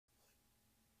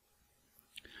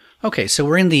Okay, so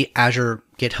we're in the Azure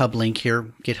GitHub link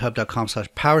here,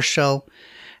 github.com/PowerShell,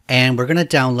 and we're going to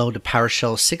download the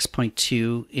PowerShell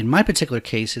 6.2. In my particular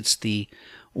case, it's the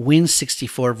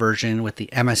Win64 version with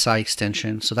the MSI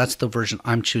extension. So that's the version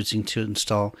I'm choosing to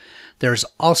install. There's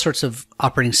all sorts of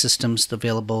operating systems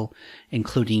available,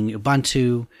 including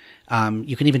Ubuntu.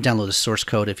 You can even download the source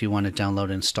code if you want to download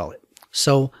and install it.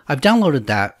 So I've downloaded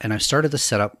that and I've started the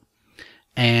setup,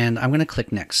 and I'm going to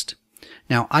click Next.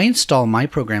 Now, I install my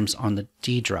programs on the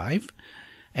D drive,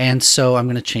 and so I'm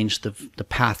going to change the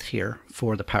path here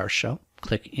for the PowerShell.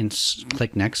 Click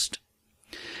Next.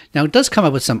 Now, it does come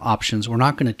up with some options. We're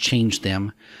not going to change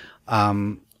them.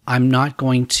 I'm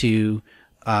going to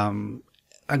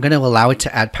allow it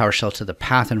to add PowerShell to the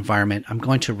path environment. I'm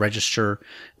going to register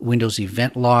Windows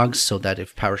event logs so that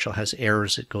if PowerShell has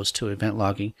errors, it goes to event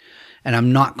logging. And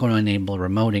I'm not going to enable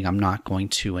remoting. I'm not going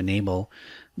to enable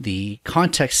the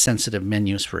context-sensitive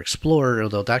menus for Explorer,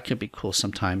 although that could be cool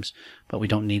sometimes, but we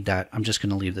don't need that. I'm just going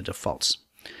to leave the defaults.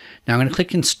 Now I'm going to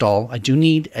click Install. I do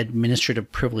need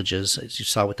administrative privileges, as you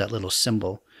saw with that little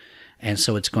symbol, and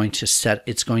so it's going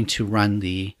to run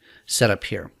the setup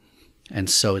here, and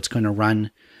so it's going to run.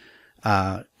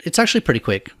 It's actually pretty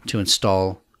quick to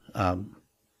install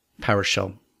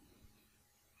PowerShell.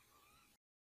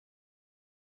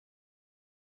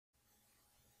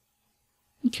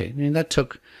 Okay, and that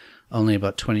took only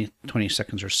about 20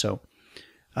 seconds or so.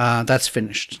 That's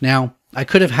finished. Now, I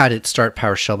could have had it start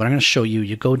PowerShell, but I'm going to show you.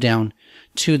 You go down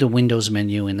to the Windows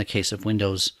menu in the case of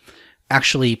Windows.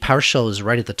 Actually, PowerShell is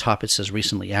right at the top. It says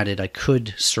recently added. I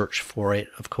could search for it,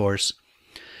 of course.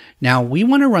 Now, we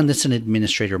want to run this in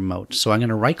administrator mode. So I'm going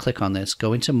to right-click on this,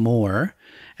 go into More,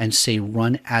 and say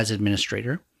Run as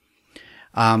Administrator.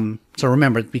 So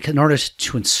remember, because in order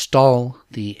to install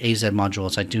the AZ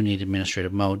modules, I do need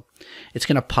administrative mode. It's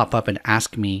going to pop up and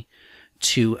ask me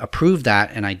to approve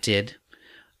that, and I did.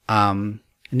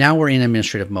 Now we're in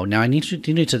administrative mode. Now I need to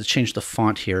change the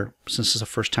font here, since it's the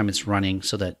first time it's running,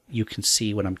 so that you can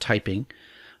see what I'm typing.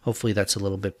 Hopefully that's a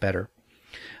little bit better.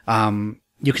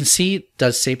 You can see it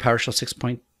does say PowerShell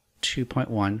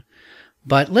 6.2.1,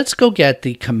 but let's go get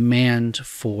the command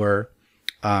for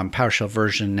PowerShell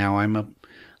version. Now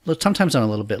sometimes I'm a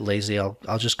little bit lazy.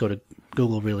 I'll just go to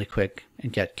Google really quick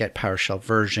and get PowerShell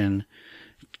version,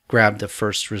 grab the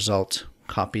first result,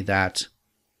 copy that,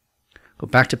 go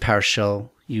back to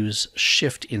PowerShell, use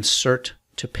Shift Insert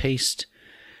to paste,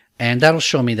 and that'll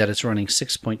show me that it's running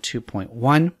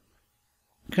 6.2.1. You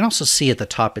can also see at the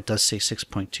top it does say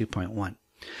 6.2.1.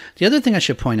 The other thing I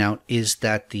should point out is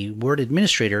that the word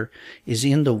administrator is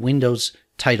in the Windows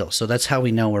title, so that's how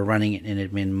we know we're running it in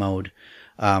admin mode.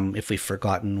 If we've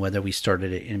forgotten whether we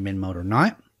started it in admin mode or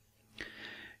not.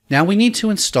 Now we need to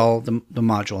install the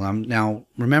module. Now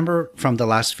remember from the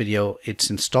last video, it's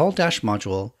install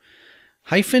 -module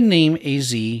 -name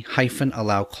az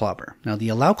 -allow clobber. Now the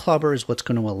allow clobber is what's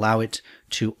going to allow it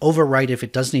to overwrite if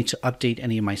it does need to update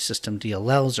any of my system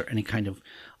DLLs or any kind of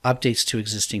updates to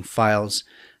existing files.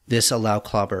 This allow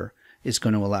clobber is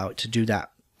going to allow it to do that.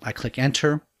 I click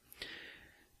Enter.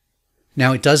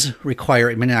 Now it does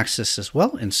require admin access as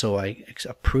well, and so I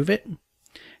approve it.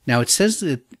 Now it says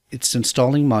that it's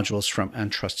installing modules from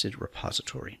Untrusted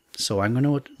repository. So I'm going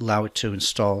to allow it to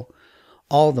install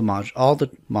all the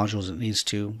modules it needs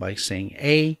to by saying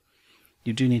A.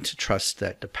 You do need to trust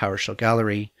that the PowerShell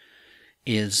gallery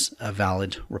is a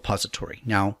valid repository.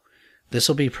 Now this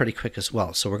will be pretty quick as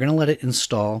well. So we're going to let it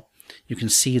install. You can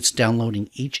see it's downloading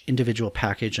each individual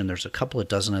package, and there's a couple of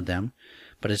dozen of them.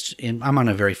 But I'm on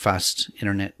a very fast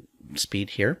internet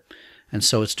speed here, and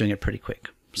so it's doing it pretty quick.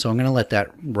 So I'm going to let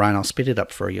that run. I'll speed it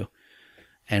up for you,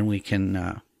 and we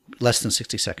can, less than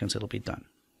 60 seconds, it'll be done.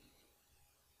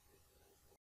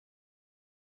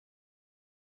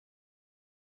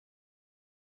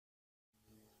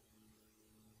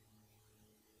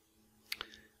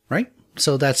 Right,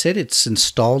 so that's it. It's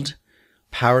installed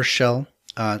PowerShell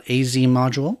AZ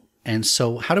module. And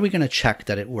so how are we going to check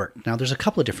that it worked? Now there's a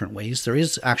couple of different ways. There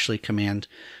is actually a command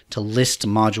to list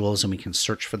modules, and we can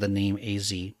search for the name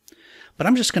AZ. But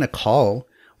I'm just going to call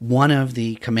one of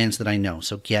the commands that I know.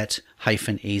 So get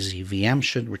 -az VM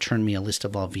should return me a list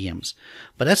of all VMs.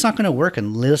 But that's not going to work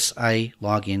unless I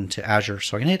log into Azure.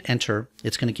 So I'm going to hit Enter.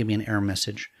 It's going to give me an error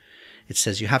message. It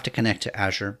says you have to connect to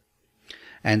Azure.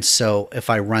 And so if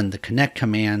I run the connect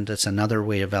command, that's another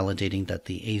way of validating that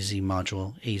the AZ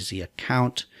module, AZ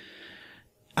account.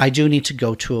 I do need to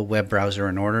go to a web browser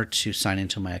in order to sign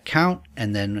into my account.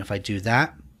 And then if I do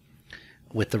that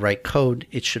with the right code,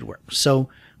 it should work. So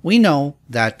we know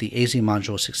that the AZ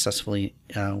module successfully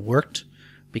worked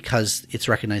because it's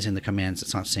recognizing the commands.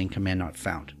 It's not saying command not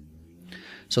found.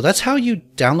 So that's how you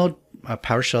download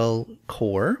PowerShell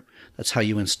core. That's how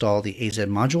you install the AZ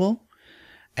module.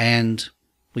 And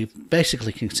we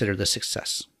basically consider this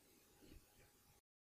success.